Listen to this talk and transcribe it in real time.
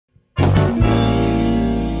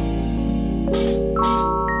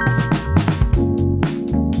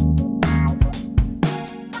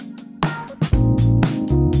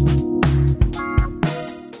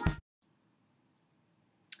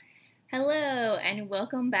and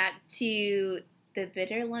welcome back to the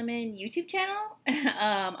Bitter Lemon YouTube channel.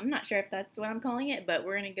 I'm not sure if that's what I'm calling it, but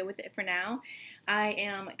we're going to go with it for now. I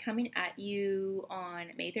am coming at you on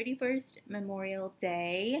May 31st, Memorial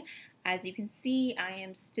Day. As you can see, I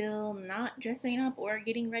am still not dressing up or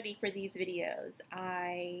getting ready for these videos.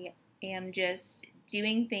 I am just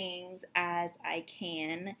doing things as I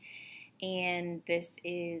can, and this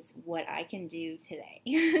is what I can do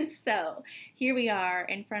today. So here we are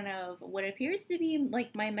in front of what appears to be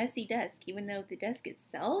like my messy desk, even though the desk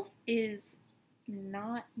itself is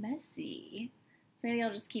not messy. So maybe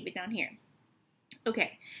I'll just keep it down here.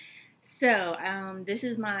 Okay, so this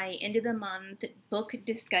is my end of the month book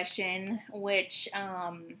discussion, which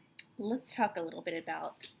let's talk a little bit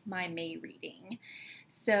about my May reading.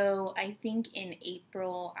 So I think in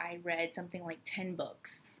April I read something like 10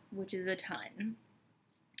 books, which is a ton.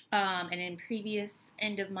 And in previous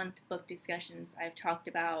end of month book discussions, I've talked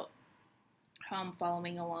about how I'm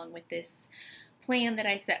following along with this plan that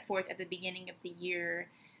I set forth at the beginning of the year,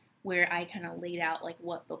 where I kind of laid out like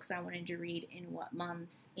what books I wanted to read in what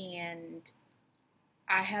months, and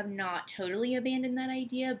I have not totally abandoned that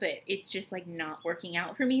idea, but it's just like not working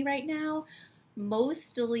out for me right now.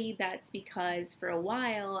 Mostly that's because for a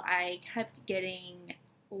while I kept getting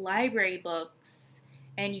library books,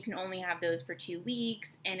 and you can only have those for 2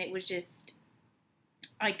 weeks, and it was just,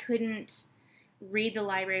 I couldn't read the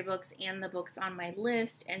library books and the books on my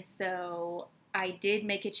list, and so I did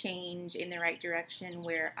make a change in the right direction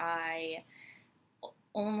where I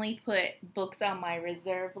only put books on my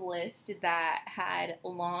reserve list that had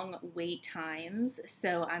long wait times,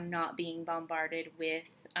 so I'm not being bombarded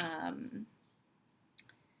with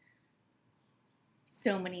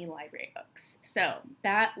so many library books. So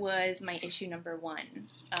that was my issue number one,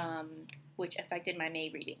 which affected my May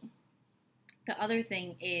reading. The other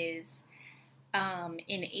thing is in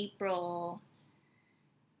April,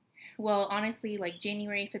 well, honestly, like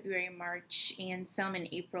January, February, March, and some in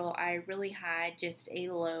April, I really had just a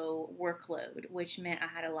low workload, which meant I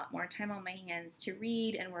had a lot more time on my hands to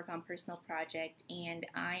read and work on personal projects, and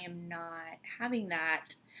I am not having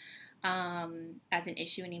that as an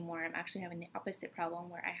issue anymore. I'm actually having the opposite problem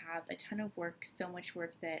where I have a ton of work, so much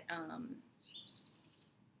work that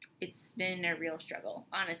it's been a real struggle,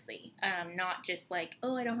 honestly. Not just like,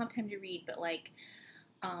 oh, I don't have time to read, but like,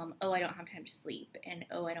 oh, I don't have time to sleep, and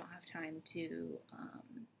oh, I don't have time to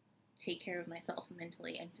take care of myself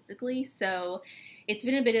mentally and physically. So it's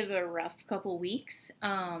been a bit of a rough couple weeks.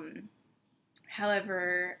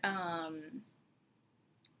 However,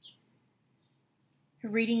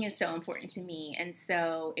 reading is so important to me, and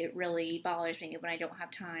so it really bothers me when I don't have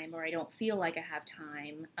time, or I don't feel like I have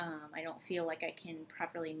time. I don't feel like I can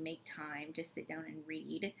properly make time to sit down and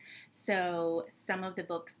read. So some of the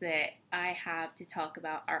books that I have to talk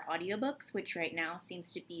about are audiobooks, which right now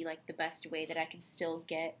seems to be like the best way that I can still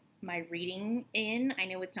get my reading in. I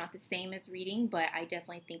know it's not the same as reading, but I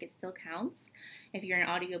definitely think it still counts. If you're an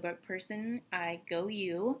audiobook person, I go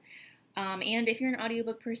you. And if you're an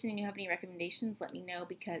audiobook person and you have any recommendations, let me know,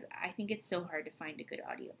 because I think it's so hard to find a good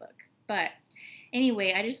audiobook. But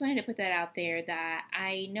anyway, I just wanted to put that out there, that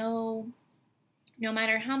I know no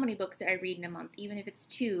matter how many books I read in a month, even if it's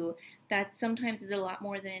 2, that sometimes is a lot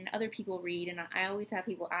more than other people read. And I always have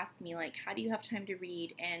people ask me, like, how do you have time to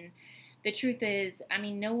read? And the truth is, I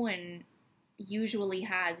mean, no one usually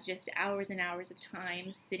has just hours and hours of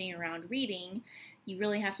time sitting around reading. You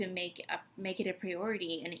really have to make it a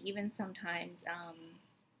priority, and even sometimes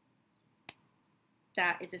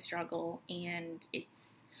that is a struggle, and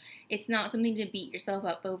it's not something to beat yourself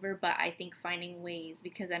up over, but I think finding ways,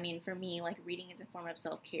 because I mean, for me, like, reading is a form of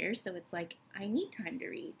self-care, so it's like I need time to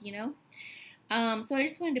read, you know? So I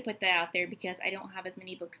just wanted to put that out there because I don't have as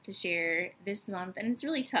many books to share this month, and it's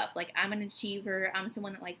really tough. Like, I'm an achiever. I'm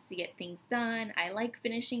someone that likes to get things done. I like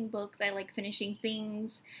finishing books. I like finishing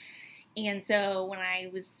things. And so when I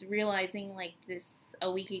was realizing like this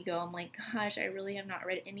a week ago, I'm like, gosh, I really have not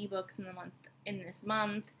read any books in this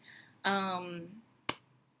month.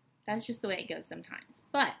 That's just the way it goes sometimes.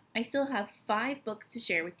 But I still have 5 books to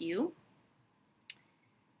share with you.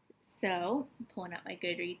 So I'm pulling up my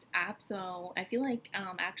Goodreads app. So I feel like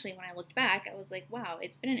actually when I looked back, I was like, wow,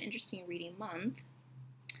 it's been an interesting reading month.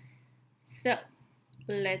 So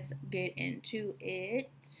let's get into it.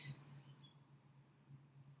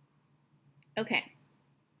 Okay.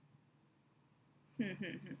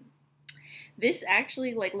 This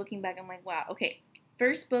actually, like, looking back, I'm like, wow, okay.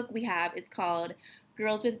 First book we have is called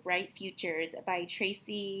Girls with Bright Futures by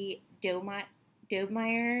Tracy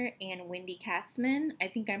Dobmeier and Wendy Katzman. I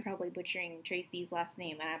think I'm probably butchering Tracy's last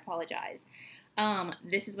name, and I apologize.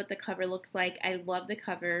 This is what the cover looks like. I love the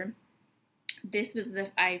cover.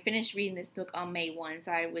 I finished reading this book on May 1,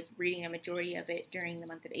 so I was reading a majority of it during the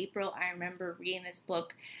month of April. I remember reading this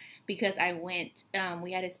book because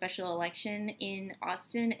we had a special election in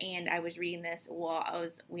Austin, and I was reading this while I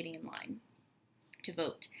was waiting in line to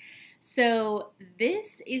vote. So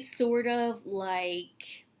this is sort of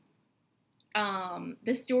like,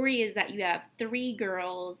 the story is that you have 3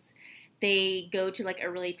 girls. They go to like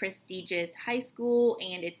a really prestigious high school,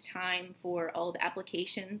 and it's time for all the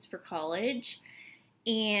applications for college.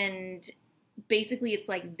 And basically it's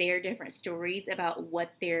like their different stories about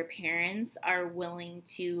what their parents are willing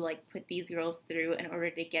to like put these girls through in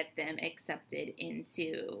order to get them accepted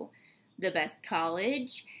into the best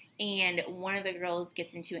college. And one of the girls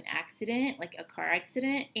gets into an accident, like a car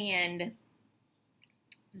accident, and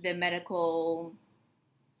the medical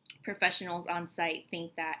professionals on site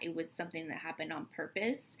think that it was something that happened on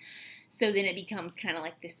purpose. So then it becomes kind of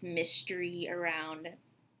like this mystery around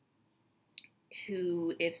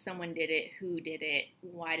if someone did it, who did it,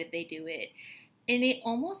 why did they do it. And it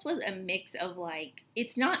almost was a mix of like,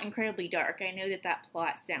 it's not incredibly dark. I know that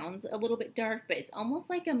plot sounds a little bit dark, but it's almost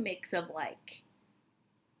like a mix of like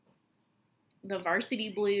the Varsity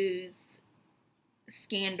Blues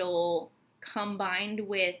scandal combined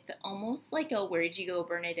with almost like a Where'd You Go,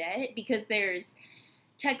 Bernadette? Because there's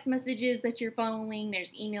text messages that you're following,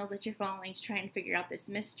 there's emails that you're following to try and figure out this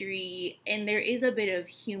mystery, and there is a bit of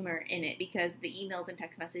humor in it because the emails and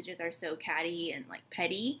text messages are so catty and like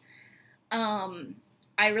petty.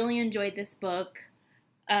 I really enjoyed this book,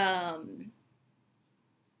 but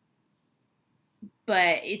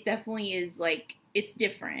it definitely is like, it's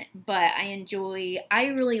different, but I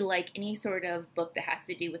really like any sort of book that has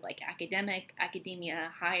to do with like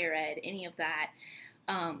academia, higher ed, any of that,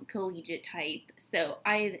 collegiate type. So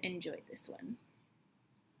I enjoyed this one.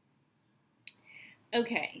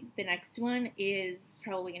 Okay, the next one is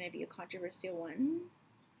probably going to be a controversial one.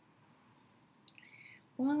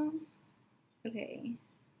 Well, okay.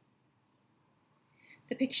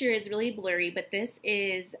 The picture is really blurry, but this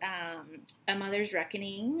is A Mother's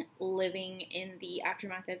Reckoning, Living in the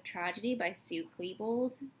Aftermath of Tragedy by Sue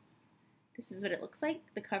Klebold. This is what it looks like,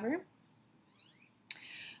 the cover.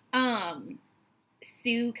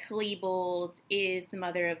 Sue Klebold is the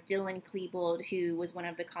mother of Dylan Klebold, who was one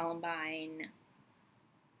of the Columbine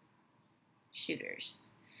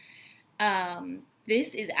shooters.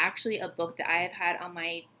 This is actually a book that I have had on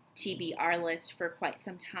my TBR list for quite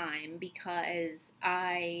some time because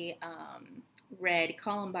I read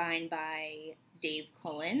Columbine by Dave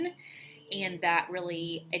Cullen, and that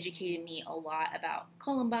really educated me a lot about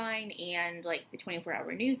Columbine and like the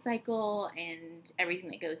 24-hour news cycle and everything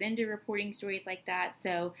that goes into reporting stories like that.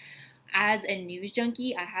 So as a news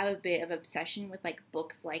junkie, I have a bit of obsession with like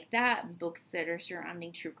books like that, books that are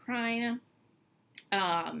surrounding true crime.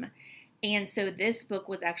 And so this book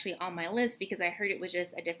was actually on my list because I heard it was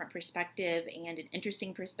just a different perspective and an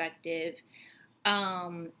interesting perspective.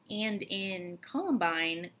 And in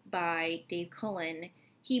Columbine by Dave Cullen,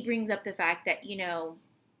 he brings up the fact that,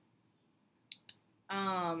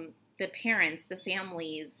 the parents, the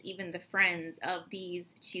families, even the friends of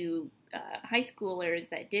these 2 high schoolers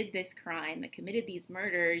that did this crime, that committed these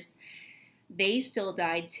murders, they still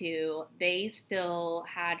died too. They still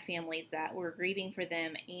had families that were grieving for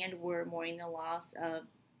them and were mourning the loss of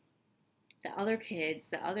the other kids,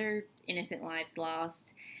 the other innocent lives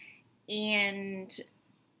lost. And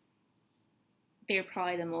they're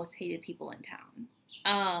probably the most hated people in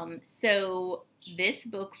town. So this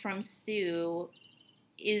book from Sue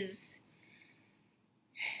is,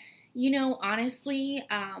 honestly,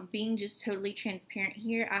 being just totally transparent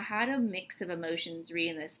here, I had a mix of emotions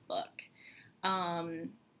reading this book.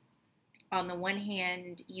 On the one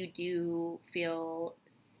hand, you do feel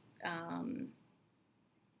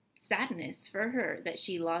sadness for her that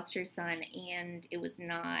she lost her son, and it was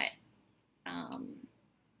not,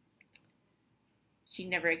 she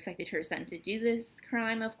never expected her son to do this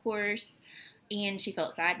crime, of course, and she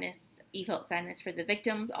felt sadness. You felt sadness for the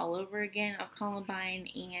victims all over again of Columbine,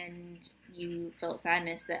 and you felt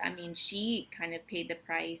sadness that, she kind of paid the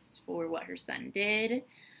price for what her son did.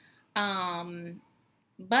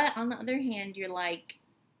 But on the other hand, you're like,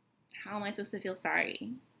 how am I supposed to feel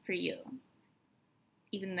sorry for you?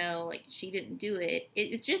 Even though, like, she didn't do it.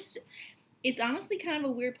 It's honestly kind of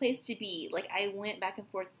a weird place to be. Like, I went back and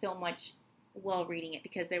forth so much while reading it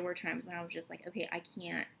because there were times when I was just like, okay, I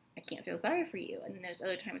can't feel sorry for you. And then there's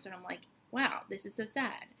other times when I'm like, wow, this is so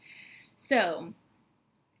sad. So,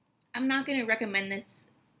 I'm not going to recommend this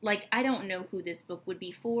like, I don't know who this book would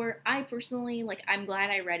be for. I personally, like, I'm glad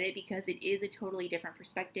I read it because it is a totally different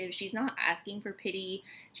perspective. She's not asking for pity.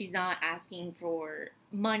 She's not asking for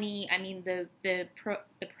money. I mean, the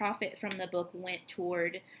profit from the book went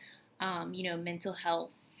toward, mental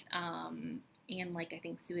health, and, like, I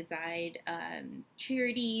think suicide,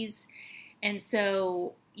 charities. And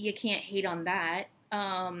so you can't hate on that.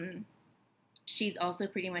 She's also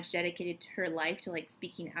pretty much dedicated her life to, like,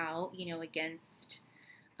 speaking out, against,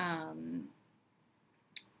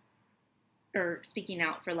 or speaking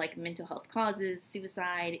out for, like, mental health causes,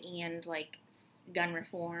 suicide, and, like, gun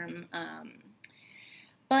reform.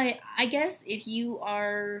 But I guess if you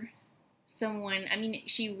are someone, I mean,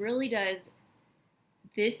 she really does.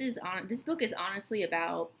 This book is honestly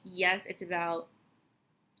about, yes, it's about,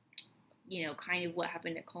 kind of what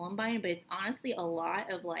happened at Columbine, but it's honestly a lot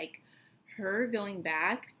of, like, her going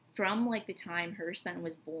back from, like, the time her son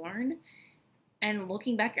was born and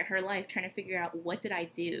looking back at her life, trying to figure out, what did I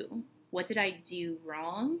do? What did I do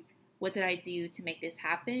wrong? What did I do to make this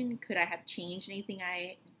happen? Could I have changed anything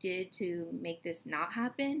I did to make this not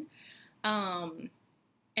happen? And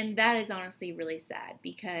that is honestly really sad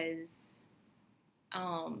because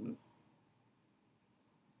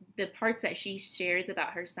the parts that she shares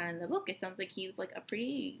about her son in the book, it sounds like he was, like, a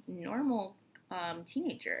pretty normal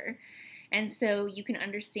teenager. And so you can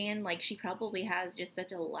understand, like, she probably has just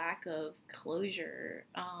such a lack of closure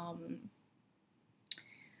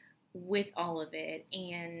with all of it.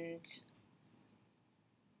 And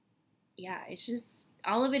yeah, it's just,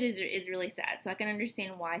 all of it is really sad. So I can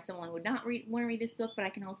understand why someone would not want to read this book, but I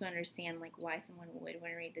can also understand, like, why someone would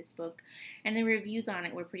want to read this book. And the reviews on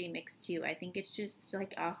it were pretty mixed too. I think it's just,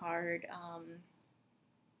 like, a hard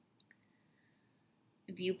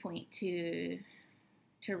viewpoint to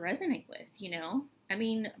resonate with, I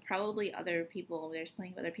mean, probably other people, there's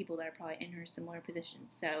plenty of other people that are probably in her similar position.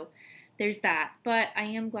 So there's that. But I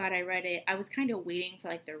am glad I read it. I was kind of waiting for,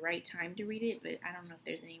 like, the right time to read it, but I don't know if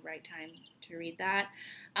there's any right time to read that.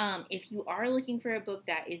 If you are looking for a book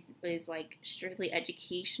that is like, strictly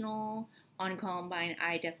educational on Columbine,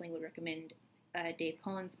 I definitely would recommend Dave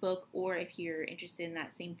Cullen's book. Or if you're interested in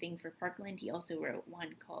that same thing for Parkland, he also wrote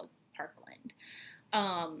one called Parkland.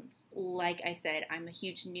 Like I said, I'm a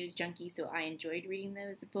huge news junkie, so I enjoyed reading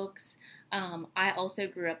those books. I also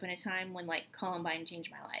grew up in a time when, like, Columbine changed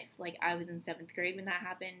my life. Like, I was in 7th grade when that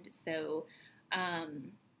happened, so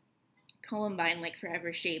Columbine, like,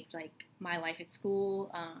 forever shaped, like, my life at school.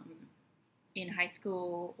 In high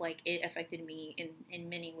school, like, it affected me in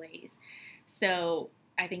many ways. So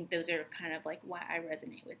I think those are kind of, like, why I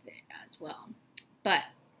resonate with it as well. But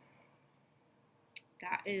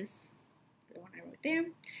that is the one I wrote there.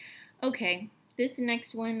 Okay, this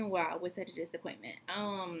next one, wow, was such a disappointment.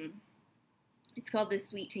 It's called The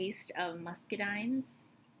Sweet Taste of Muscadines.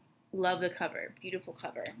 Love the cover, beautiful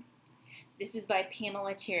cover. This is by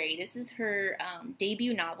Pamela Terry. This is her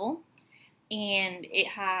debut novel, and it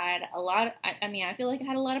had a lot. I feel like it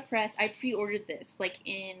had a lot of press. I pre-ordered this, like,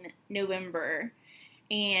 in November,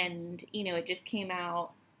 and it just came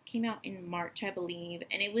out in March, I believe,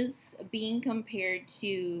 and it was being compared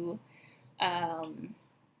to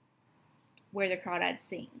Where the Crawdads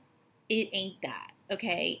Sing. It ain't that,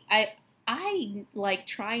 okay? I like,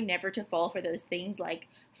 try never to fall for those things, like,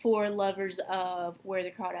 for lovers of Where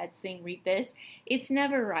the Crawdads Sing, read this. It's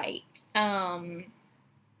never right.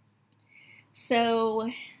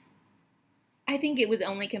 So I think it was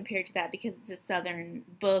only compared to that because it's a Southern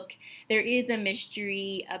book. There is a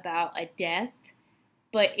mystery about a death,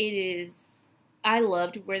 but I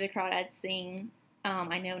loved Where the Crawdads Sing.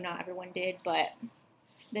 I know not everyone did, but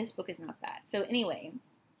this book is not bad. So anyway,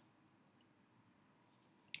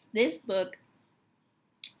 this book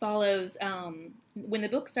follows, when the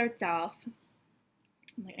book starts off,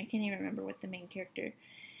 I can't even remember what the main character's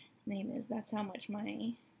name is. That's how much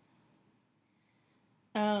my,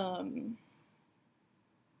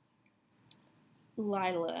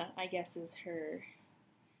 Lyla, I guess, is her,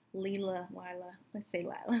 Lyla, let's say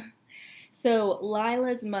Lyla. So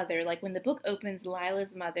Lila's mother, like, when the book opens,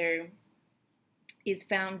 Lila's mother is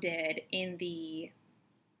found dead in the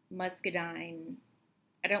Muscadine,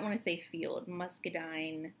 I don't want to say field,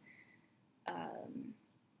 Muscadine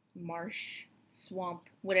marsh, swamp,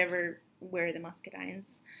 whatever, where the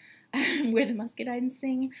Muscadines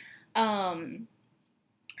sing.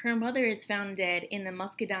 Her mother is found dead in the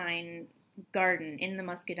Muscadine garden, in the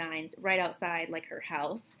Muscadines, right outside, like, her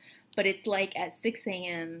house. But it's, like, at 6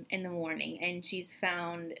 a.m. in the morning, and she's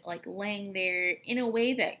found, like, laying there in a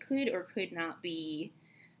way that could or could not be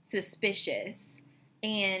suspicious.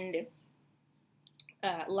 And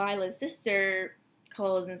Lila's sister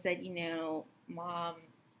calls and said, Mom,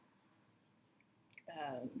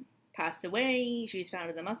 passed away. She was found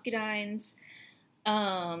in the Muscadines.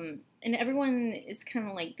 And everyone is kind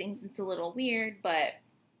of like, thinks it's a little weird, but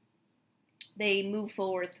they move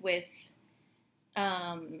forward with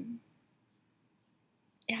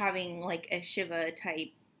having like a Shiva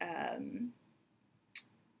type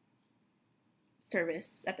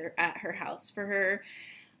service at her house for her.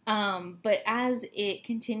 But as it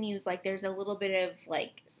continues, like there's a little bit of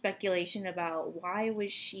like speculation about why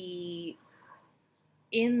was she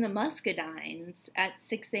in the Muscadines at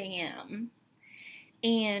 6 a.m.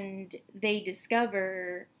 And they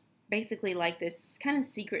discover basically like this kind of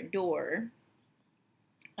secret door.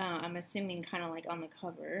 I'm assuming kind of like on the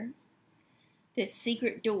cover. This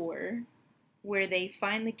secret door where they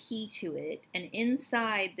find the key to it. And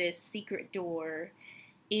inside this secret door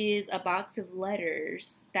is a box of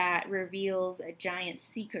letters that reveals a giant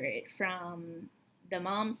secret from the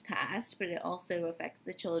mom's past, but it also affects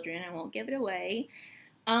the children. I won't give it away.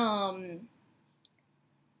 I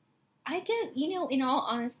get, in all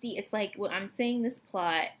honesty, it's like when I'm saying this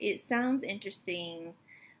plot, it sounds interesting,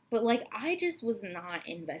 but like I just was not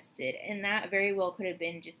invested, and that very well could have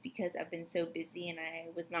been just because I've been so busy and I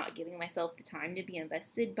was not giving myself the time to be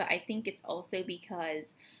invested. But I think it's also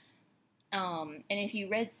because, and if you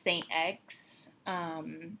read Saint X,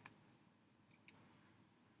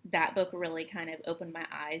 that book really kind of opened my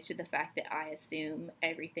eyes to the fact that I assume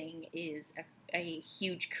everything is a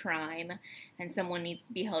huge crime and someone needs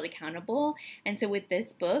to be held accountable. And so with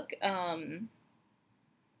this book,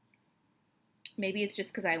 maybe it's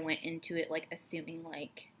just because I went into it like assuming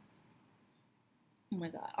like, oh my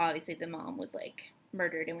god, obviously the mom was like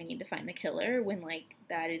murdered and we need to find the killer, when like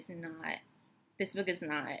that is not, this book is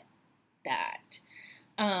not that.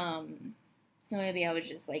 So maybe I was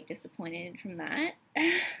just like disappointed from that.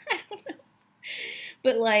 I don't know.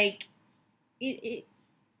 But like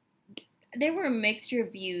there were mixed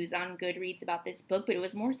reviews on Goodreads about this book, but it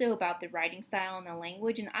was more so about the writing style and the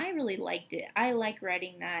language, and I really liked it. I like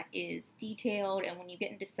writing that is detailed, and when you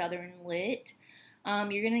get into Southern Lit,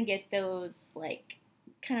 you're gonna get those like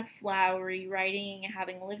kind of flowery writing.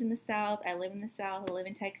 Having lived in the South, I live in the South, I live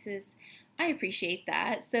in Texas, I appreciate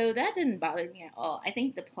that. So that didn't bother me at all. I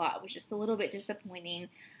think the plot was just a little bit disappointing.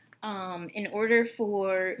 In order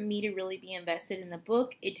for me to really be invested in the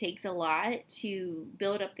book, it takes a lot to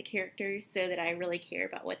build up the characters so that I really care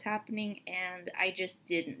about what's happening, and I just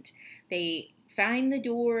didn't. They find the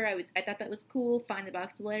door, I thought that was cool, find the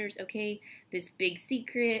box of letters, okay, this big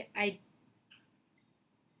secret, I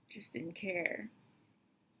just didn't care.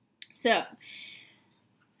 So,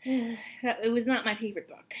 it was not my favorite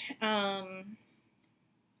book.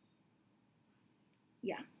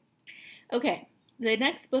 Yeah. Okay. The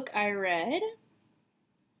next book I read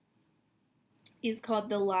is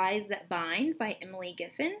called The Lies That Bind by Emily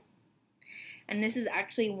Giffin. And this is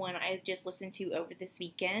actually one I just listened to over this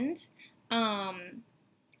weekend. Emily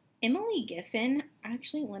Giffin,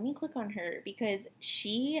 actually, let me click on her because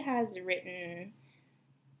she has written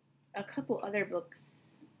a couple other books.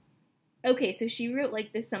 Okay, so she wrote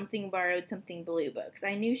like the Something Borrowed, Something Blue books.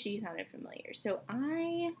 I knew she sounded familiar. So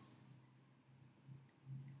I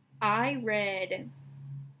read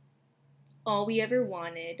All We Ever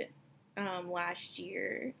Wanted last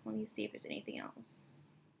year. Let me see if there's anything else.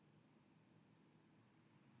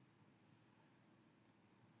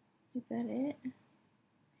 Is that it?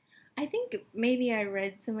 I think maybe I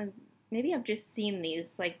read maybe I've just seen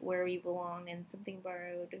these, like Where We Belong and Something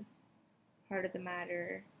Borrowed, Heart of the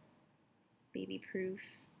Matter, Baby Proof.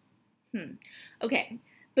 Okay.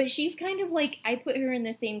 But she's kind of like, I put her in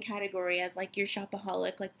the same category as like your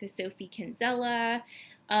shopaholic, like the Sophie Kinsella,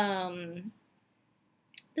 those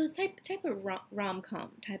type of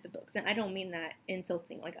rom-com type of books. And I don't mean that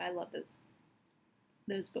insulting. Like, I love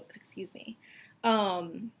those books, excuse me.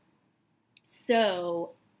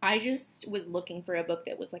 So I just was looking for a book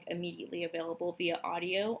that was like immediately available via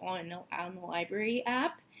audio on the library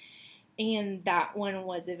app. And that one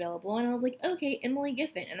was available, and I was like, okay, Emily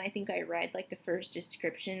Giffin. And I think I read like the first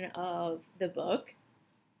description of the book,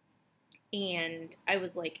 and I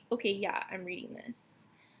was like, okay, yeah, I'm reading this.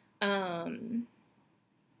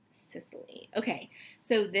 Cicely. Okay,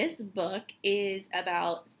 so this book it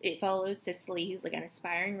follows Cicely, who's like an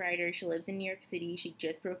aspiring writer. She lives in New York City. She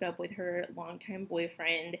just broke up with her longtime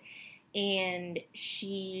boyfriend, and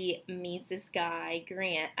she meets this guy,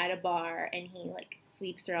 Grant, at a bar, and he like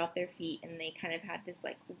sweeps her off their feet, and they kind of have this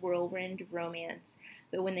like whirlwind romance.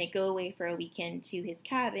 But when they go away for a weekend to his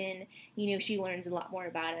cabin, she learns a lot more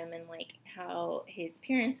about him, and like how his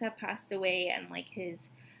parents have passed away, and like his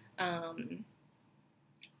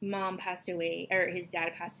mom passed away, or his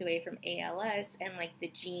dad passed away from ALS, and like the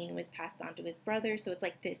gene was passed on to his brother. So it's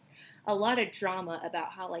like this, a lot of drama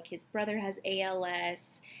about how like his brother has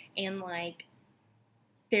ALS, and like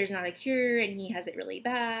there's not a cure and he has it really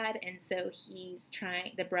bad, and so he's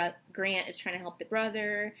trying, Grant is trying to help the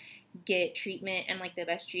brother get treatment, and like the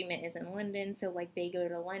best treatment is in London. So like they go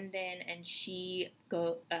to London, and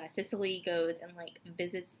Cicely goes and like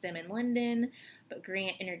visits them in London, but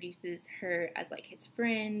Grant introduces her as like his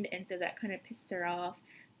friend, and so that kind of pisses her off.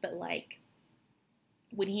 But like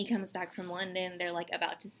when he comes back from London, they're like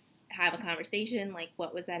about to have a conversation, like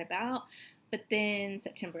what was that about? But then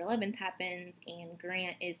September 11th happens, and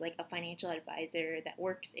Grant is like a financial advisor that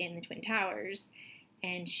works in the Twin Towers,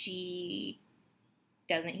 and she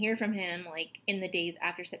doesn't hear from him like in the days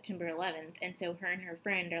after September 11th. And so her and her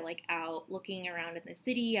friend are like out looking around in the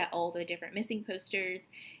city at all the different missing posters,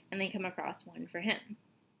 and they come across one for him.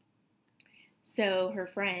 So her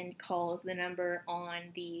friend calls the number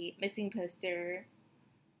on the missing poster,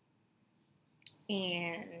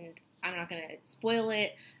 and I'm not going to spoil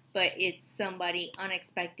it, but it's somebody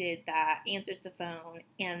unexpected that answers the phone,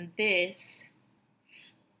 and this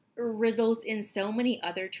results in so many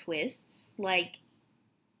other twists. Like,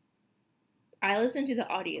 I listened to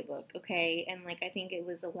the audiobook, okay, and like I think it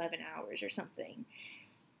was 11 hours or something,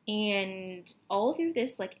 and all through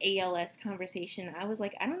this like ALS conversation, I was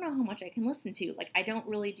like, I don't know how much I can listen to. Like, I don't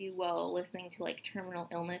really do well listening to like terminal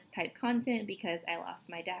illness type content because I lost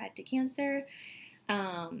my dad to cancer.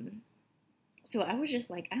 So I was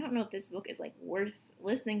just like, I don't know if this book is like worth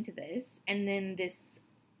listening to this. And then this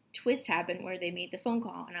twist happened where they made the phone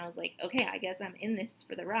call, and I was like, okay, I guess I'm in this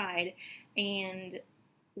for the ride. And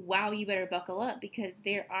wow, you better buckle up, because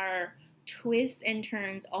there are twists and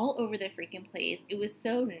turns all over the freaking place. It was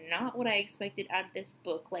so not what I expected out of this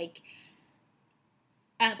book. Like,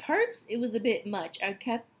 at parts, it was a bit much.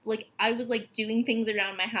 I was like doing things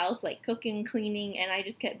around my house, like cooking, cleaning, and I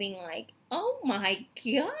just kept being like, oh my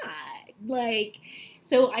God. Like,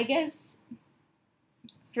 so I guess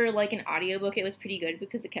for like an audiobook, it was pretty good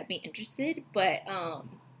because it kept me interested. But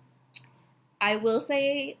I will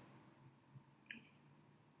say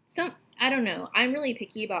I don't know. I'm really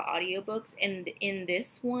picky about audiobooks, and in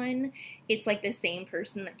this one, it's like the same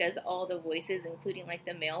person that does all the voices, including like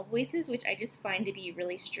the male voices, which I just find to be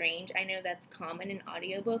really strange. I know that's common in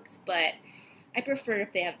audiobooks, but I prefer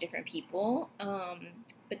if they have different people.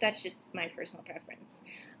 But that's just my personal preference.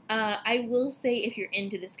 I will say, if you're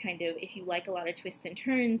into this kind of, if you like a lot of twists and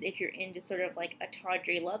turns, if you're into sort of like a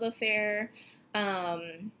tawdry love affair,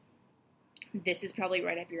 this is probably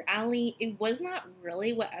right up your alley. It was not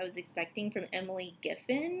really what I was expecting from Emily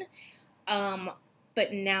Giffin,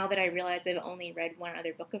 but now that I realize I've only read one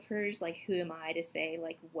other book of hers, like, who am I to say,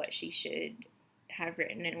 like, what she should have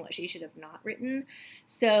written and what she should have not written?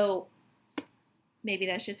 So maybe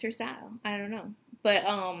that's just her style. I don't know. But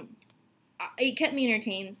it kept me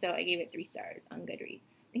entertained, so I gave it 3 stars on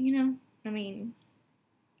Goodreads. You know, I mean,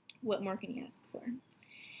 what more can you ask for?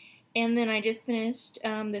 And then I just finished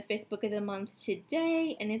the 5th book of the month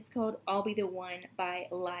today, and it's called I'll Be the One by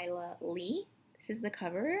Lyla Lee. This is the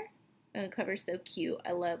cover. The cover's so cute.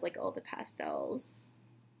 I love like all the pastels.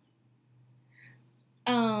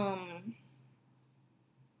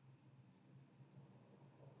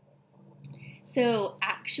 So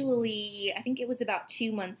actually, I think it was about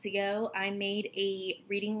 2 months ago, I made a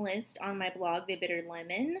reading list on my blog, The Bitter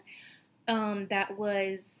Lemon. That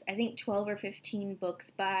was, I think, 12 or 15 books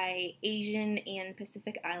by Asian and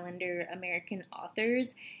Pacific Islander American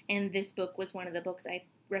authors, and this book was one of the books I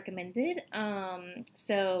recommended.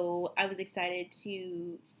 So I was excited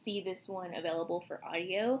to see this one available for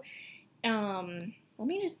audio. Let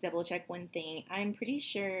me just double check one thing. I'm pretty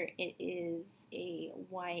sure it is a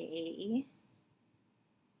YA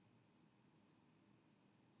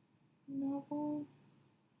novel.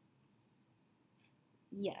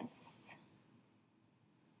 Yes.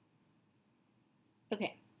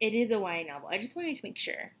 Okay, it is a YA novel. I just wanted to make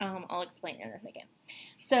sure. I'll explain in a second.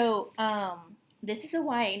 So, this is a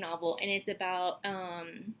YA novel, and it's about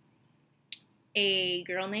a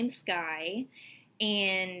girl named Sky,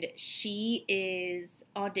 and she is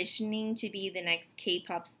auditioning to be the next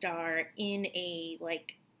K-pop star in a,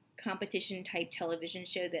 like, competition-type television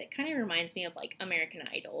show that kind of reminds me of, like, American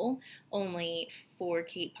Idol, only for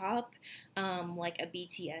K-pop, like a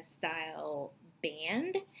BTS-style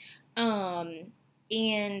band.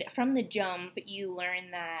 And from the jump, you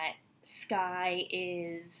learn that Sky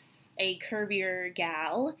is a curvier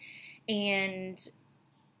gal, and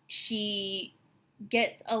she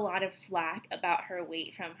gets a lot of flack about her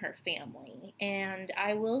weight from her family. And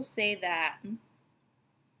I will say that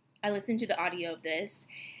I listened to the audio of this,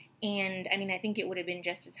 And I mean, I think it would have been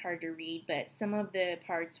just as hard to read, but some of the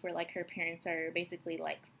parts where like her parents are basically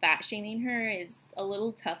like fat shaming her is a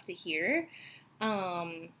little tough to hear.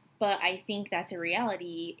 Um, but I think that's a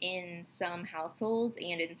reality in some households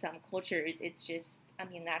and in some cultures. It's just, I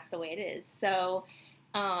mean, that's the way it is. So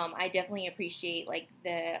I definitely appreciate like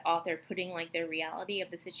the author putting like the reality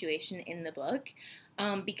of the situation in the book,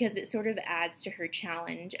 because it sort of adds to her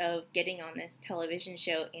challenge of getting on this television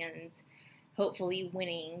show and hopefully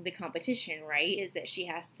winning the competition, right? Is that she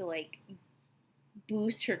has to like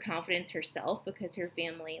boost her confidence herself because her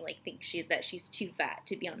family like thinks that she's too fat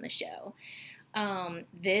to be on the show.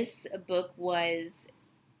 This book was,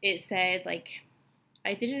 it said like,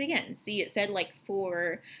 I did it again. See, it said like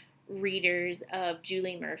for readers of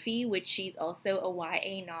Julie Murphy, which she's also a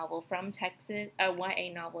YA novel from Texas, a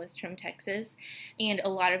YA novelist from Texas, and a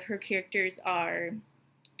lot of her characters are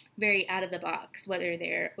very out of the box, whether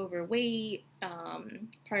they're overweight,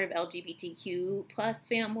 part of LGBTQ plus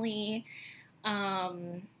family,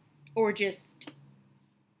 or just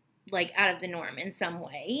like out of the norm in some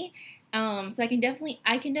way. So I can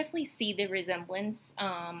definitely see the resemblance.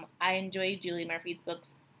 I enjoy Julie Murphy's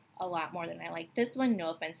books a lot more than I like this one.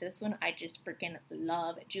 No offense to this one. I just freaking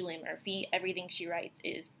love Julie Murphy. Everything she writes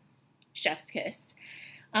is chef's kiss.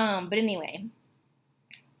 But anyway,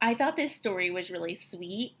 I thought this story was really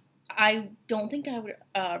sweet. I don't think I would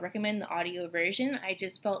recommend the audio version. I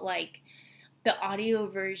just felt like the audio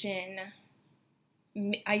version,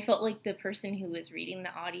 I felt like the person who was reading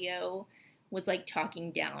the audio was like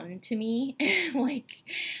talking down to me. Like,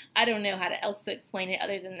 I don't know how else to explain it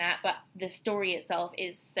other than that, but the story itself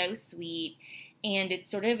is so sweet, and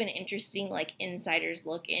it's sort of an interesting like insider's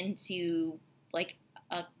look into like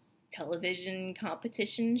a television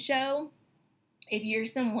competition show. If you're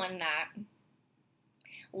someone that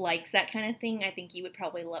likes that kind of thing, I think you would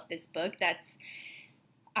probably love this book.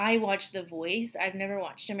 I watched The Voice. I've never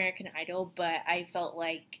watched American Idol, but I felt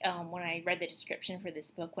like when I read the description for this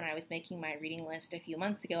book when I was making my reading list a few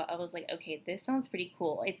months ago, I was like, okay, this sounds pretty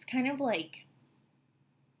cool. It's kind of like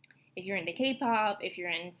if you're into K-pop, if you're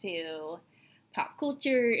into pop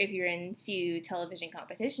culture, if you're into television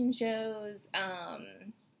competition shows.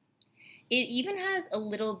 It even has a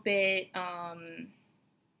little bit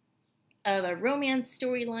of a romance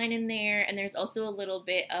storyline in there, and there's also a little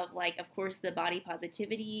bit of like, of course, the body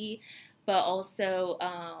positivity, but also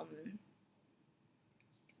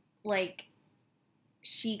like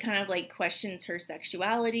she kind of like questions her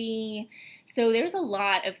sexuality. So there's a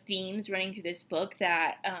lot of themes running through this book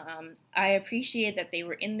that I appreciate that they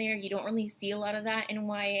were in there. You don't really see a lot of that in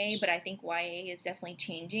YA, but I think YA is definitely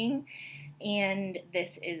changing, and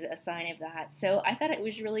this is a sign of that. So I thought it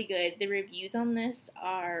was really good. The reviews on this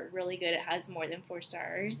are really good. It has more than 4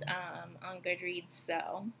 stars on Goodreads,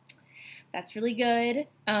 so that's really good.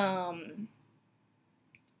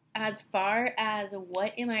 As far as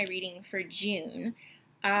what am I reading for June,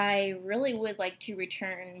 I really would like to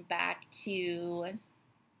return back to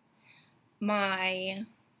my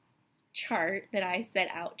chart that I set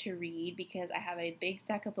out to read, because I have a big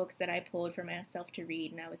stack of books that I pulled for myself to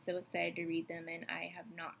read, and I was so excited to read them, and I have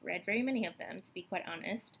not read very many of them, to be quite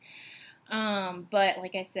honest. But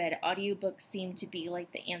like I said, audiobooks seem to be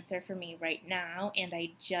like the answer for me right now, and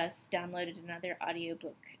I just downloaded another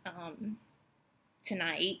audiobook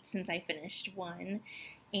tonight since I finished one,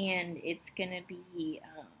 and it's gonna be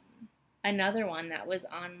another one that was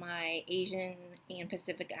on my Asian and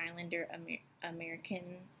Pacific Islander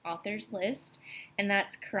American authors list, and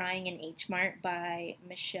that's Crying in H Mart by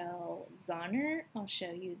Michelle Zauner. I'll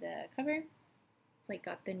show you the cover. It's like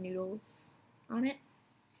got the noodles on it.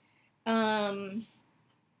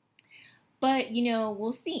 But, you know,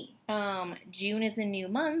 we'll see. June is a new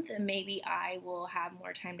month, and maybe I will have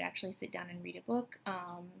more time to actually sit down and read a book.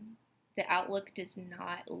 The outlook does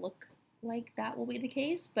not look like that will be the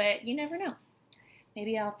case, but you never know.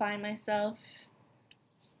 Maybe I'll find myself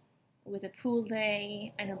with a pool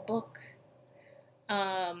day and a book.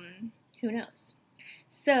 Who knows?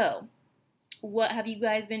 So, what have you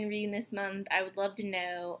guys been reading this month? I would love to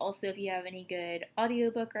know. Also, if you have any good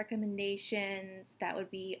audiobook recommendations, that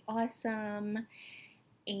would be awesome.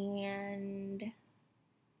 And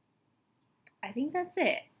I think that's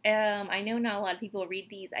it. I know not a lot of people read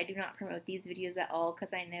these. I do not promote these videos at all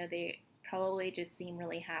because I know they probably just seem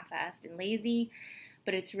really half-assed and lazy,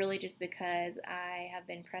 but it's really just because I have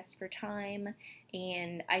been pressed for time,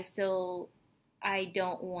 and I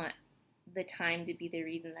don't want the time to be the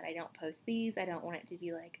reason that I don't post these. I don't want it to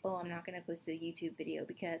be like, oh, I'm not going to post a YouTube video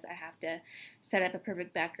because I have to set up a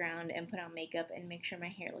perfect background and put on makeup and make sure my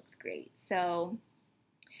hair looks great. So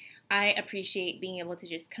I appreciate being able to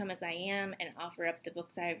just come as I am and offer up the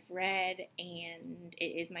books I've read, and it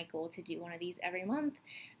is my goal to do one of these every month,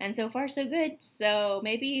 and so far so good. So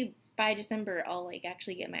maybe by December I'll like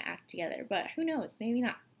actually get my act together, but who knows, maybe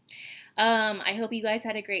not. I hope you guys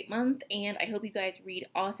had a great month, and I hope you guys read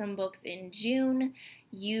awesome books in June.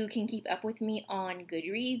 You can keep up with me on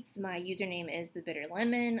Goodreads. My username is The Bitter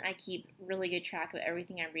Lemon. I keep really good track of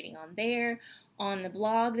everything I'm reading on there. On the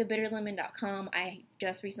blog, thebitterlemon.com, I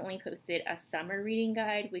just recently posted a summer reading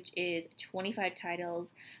guide, which is 25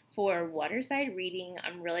 titles for waterside reading.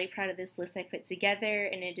 I'm really proud of this list I put together,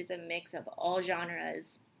 and it is a mix of all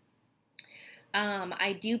genres.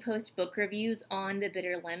 I do post book reviews on The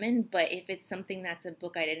Bitter Lemon, but if it's something that's a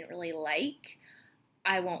book I didn't really like,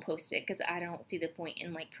 I won't post it because I don't see the point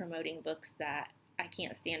in like promoting books that I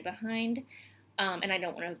can't stand behind, and I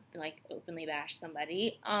don't want to like openly bash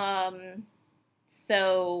somebody.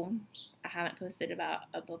 So I haven't posted about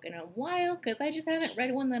a book in a while because I just haven't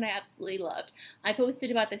read one that I absolutely loved. I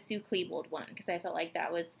posted about the Sue Klebold one because I felt like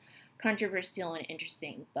that was controversial and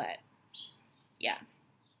interesting, but yeah.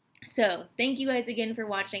 So, thank you guys again for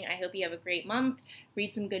watching. I hope you have a great month.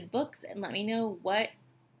 Read some good books and let me know what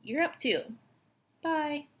you're up to.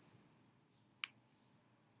 Bye.